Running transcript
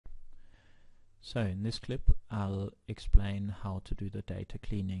So in this clip I'll explain how to do the data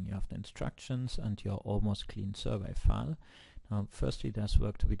cleaning. You have the instructions and your almost clean survey file. Now firstly there's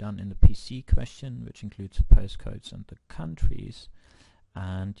work to be done in the PC question, which includes the postcodes and the countries,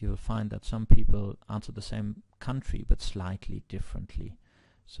 and you'll find that some people answer the same country but slightly differently.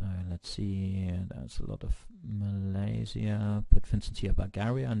 So let's see, there's a lot of Malaysia, but for instance here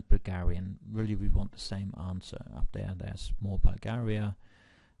Bulgaria and Bulgarian. Really we want the same answer. Up there there's more Bulgaria,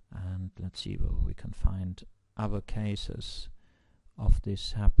 and let's see whether we can find other cases of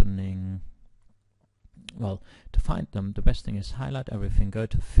this happening. Well, to find them, the best thing is highlight everything, go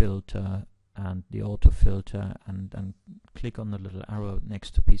to filter and the auto filter, and then click on the little arrow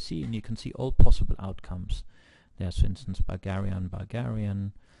next to PC, and you can see all possible outcomes. There's for instance Bulgarian,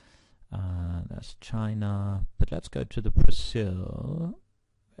 there's China, but let's go to the Brazil.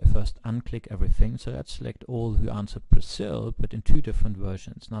 First unclick everything, so let's select all who answered Brazil, but in two different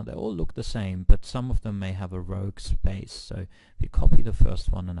versions. Now they all look the same, but some of them may have a rogue space, so we copy the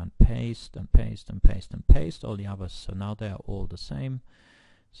first one and then paste and paste and paste and paste all the others, so now they are all the same.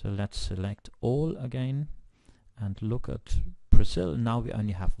 So let's select all again and look at Brazil. Now we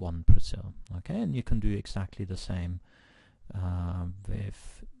only have one Brazil, okay, and you can do exactly the same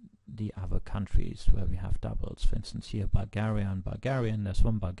with the other countries where we have doubles. For instance here Bulgaria and Bulgarian, there's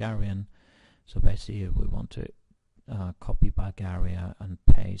one Bulgarian, so basically we want to copy Bulgaria and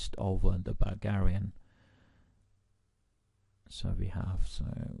paste over the Bulgarian. So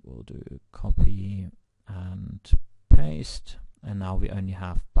we'll do copy and paste, and now we only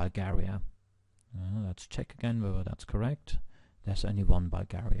have Bulgaria. Let's check again whether that's correct. There's only one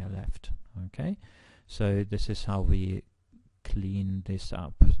Bulgaria left. Okay, so this is how we clean this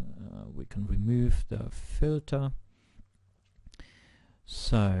up. We can remove the filter.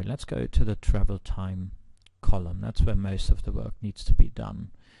 So let's go to the travel time column. That's where most of the work needs to be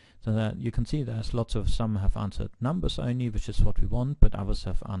done. So that you can see there's lots of, some have answered numbers only, which is what we want, but others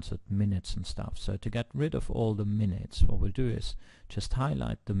have answered minutes and stuff. So to get rid of all the minutes, what we'll do is just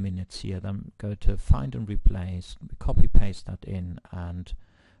highlight the minutes here, then go to find and replace, copy paste that in and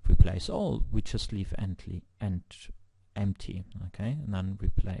replace all. We just leave empty, okay, and then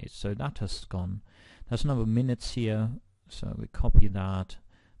replace. So that has gone. There's no minutes here, so we copy that.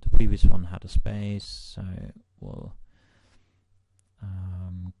 The previous one had a space, so we'll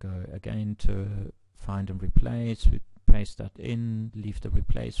go again to find and replace. We paste that in, leave the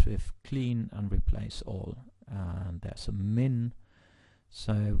replace with clean and replace all, and there's a min.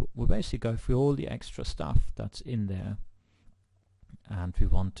 So we'll basically go through all the extra stuff that's in there, and we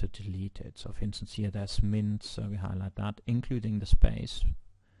want to delete it. So for instance here there's mint, so we highlight that, including the space,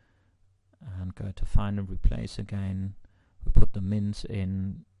 and go to find and replace again. We put the mints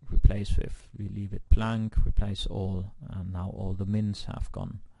in, replace with, we leave it blank, replace all, and now all the mints have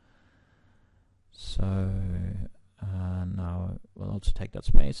gone. So now we'll also take that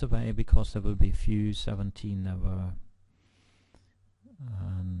space away, because there will be a few 17 there were,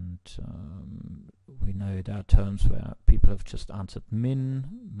 and we know there are terms where people have just answered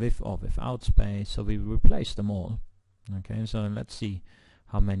min with or without space, so we replace them all. Okay, so let's see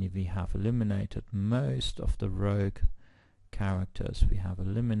how many we have eliminated. Most of the rogue characters we have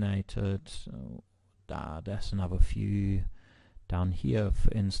eliminated. So there's another few down here,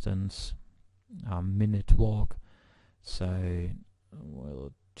 for instance minute walk, so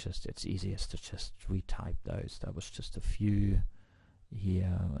we'll just, it's easiest to just retype those. That was just a few.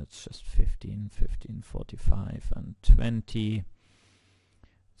 Here it's just 15, 45 and 20.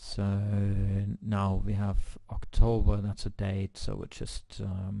 So now we have October, that's a date, so we'll just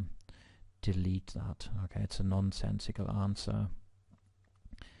delete that. Okay, it's a nonsensical answer.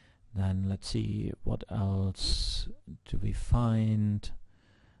 Then let's see what else do we find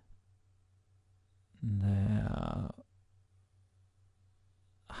there.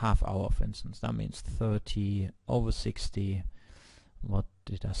 Half hour, for instance, that means 30 over 60. What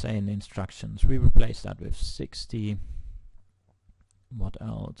did I say in the instructions? We replace that with 60. What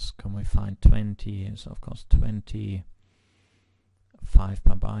else can we find? 20 is of course 20. 5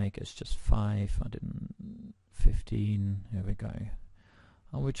 per bike is just 5. I didn't. 15. Here we go.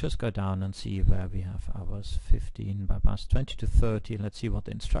 And we just go down and see where we have others. 15 by bus. 20 to 30. Let's see what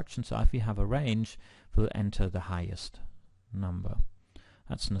the instructions are. If we have a range, we'll enter the highest number.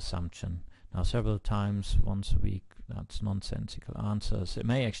 That's an assumption. Now several times, once a week, that's nonsensical answers. It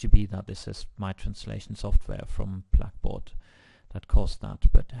may actually be that this is my translation software from Blackboard that caused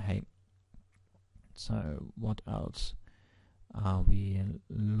that, but hey. So what else are we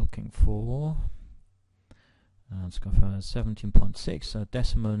looking for? Let's go for 17.6, a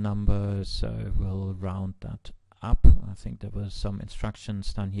decimal number, so we'll round that up. I think there were some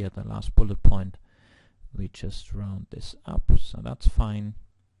instructions down here, the last bullet point. We just round this up, so that's fine.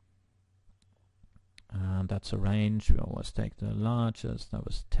 And that's a range. We always take the largest. That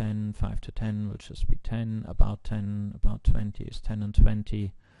was 10, 5 to 10 will just be 10, about 20 is 10 and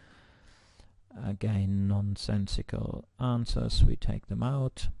 20. Again, nonsensical answers, we take them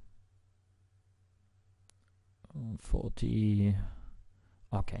out. 40.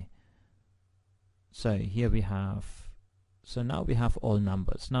 Okay. So here we have, so now we have all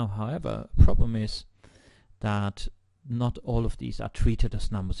numbers. Now, however, problem is that not all of these are treated as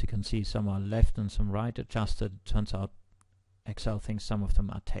numbers. You can see some are left and some right adjusted. It turns out Excel thinks some of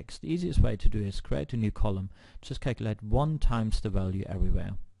them are text. The easiest way to do is create a new column. Just calculate 1 times the value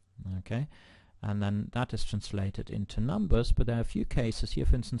everywhere. Okay, and then that is translated into numbers, but there are a few cases here.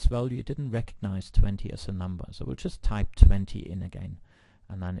 For instance, value didn't recognize 20 as a number, so we'll just type 20 in again,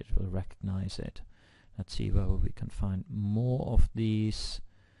 and then it will recognize it. Let's see whether we can find more of these.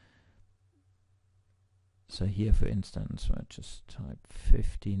 So here, for instance, we'll just type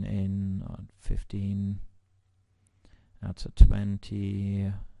 15 in, or 15, that's a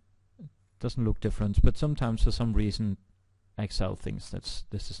 20. It doesn't look different, but sometimes for some reason Excel thinks that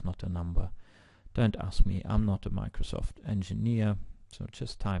this is not a number. Don't ask me, I'm not a Microsoft engineer, so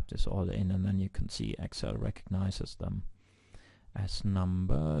just type this all in, and then you can see Excel recognizes them as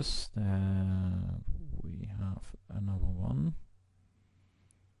numbers. There we have another one.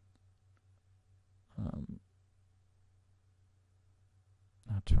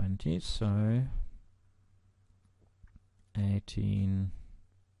 20, so 18,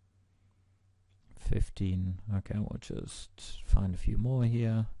 15. Okay, we'll just find a few more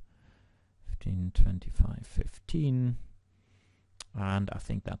here. 15, 25, 15, and I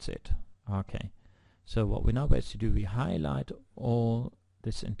think that's it. Okay, so what we now basically do, we highlight all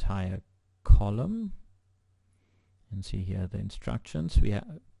this entire column, and see here the instructions. We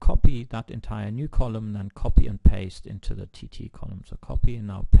copy that entire new column, then copy and paste into the TT column. So copy and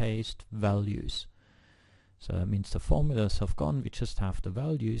now paste values. So that means the formulas have gone, we just have the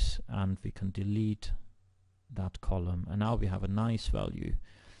values, and we can delete that column, and now we have a nice value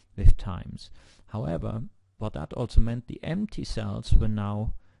with times. However, what that also meant, the empty cells were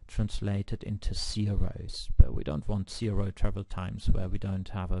now translated into zeros, but we don't want 0 travel times where we don't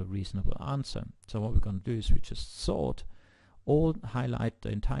have a reasonable answer. So what we're going to do is we just sort, highlight the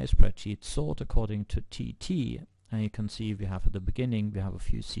entire spreadsheet, sort according to TT, and you can see we have at the beginning we have a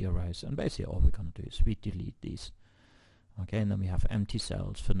few zeros, and basically all we're going to do is we delete these. Okay, and then we have empty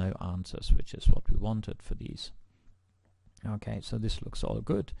cells for no answers, which is what we wanted for these. Okay, so this looks all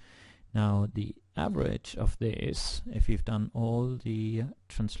good. Now the average of this, if you've done all the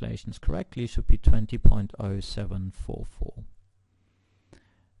translations correctly, should be 20.0744.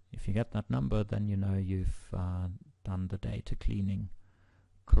 If you get that number, then you know you've done the data cleaning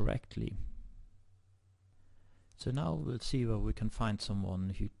correctly. So now we'll see where we can find someone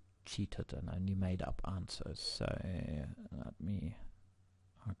who cheated and only made up answers. So let me,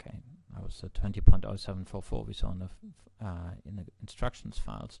 okay, that was the 20.0744 we saw in the instructions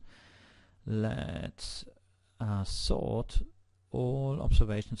files. Let's sort all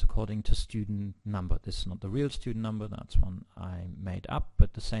observations according to student number. This is not the real student number, that's one I made up,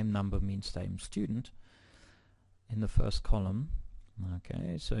 but the same number means same student in the first column.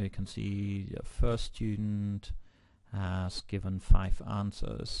 Okay, so you can see the first student has given 5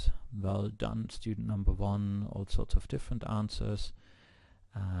 answers. Well done, student number 1, all sorts of different answers.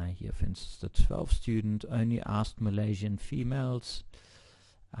 Here, for instance, the 12th student only asked Malaysian females.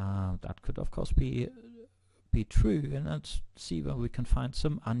 That could, of course, be true, and let's see where we can find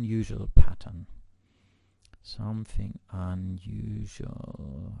some unusual pattern. Something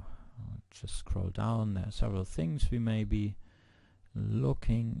unusual. I'll just scroll down. There are several things we may be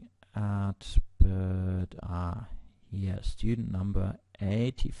looking at, but here, student number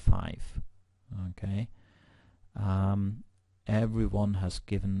 85. Okay. Everyone has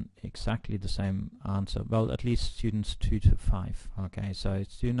given exactly the same answer. Well, at least students 2 to 5. Okay, so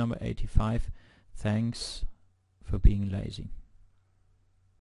student number 85, thanks for being lazy.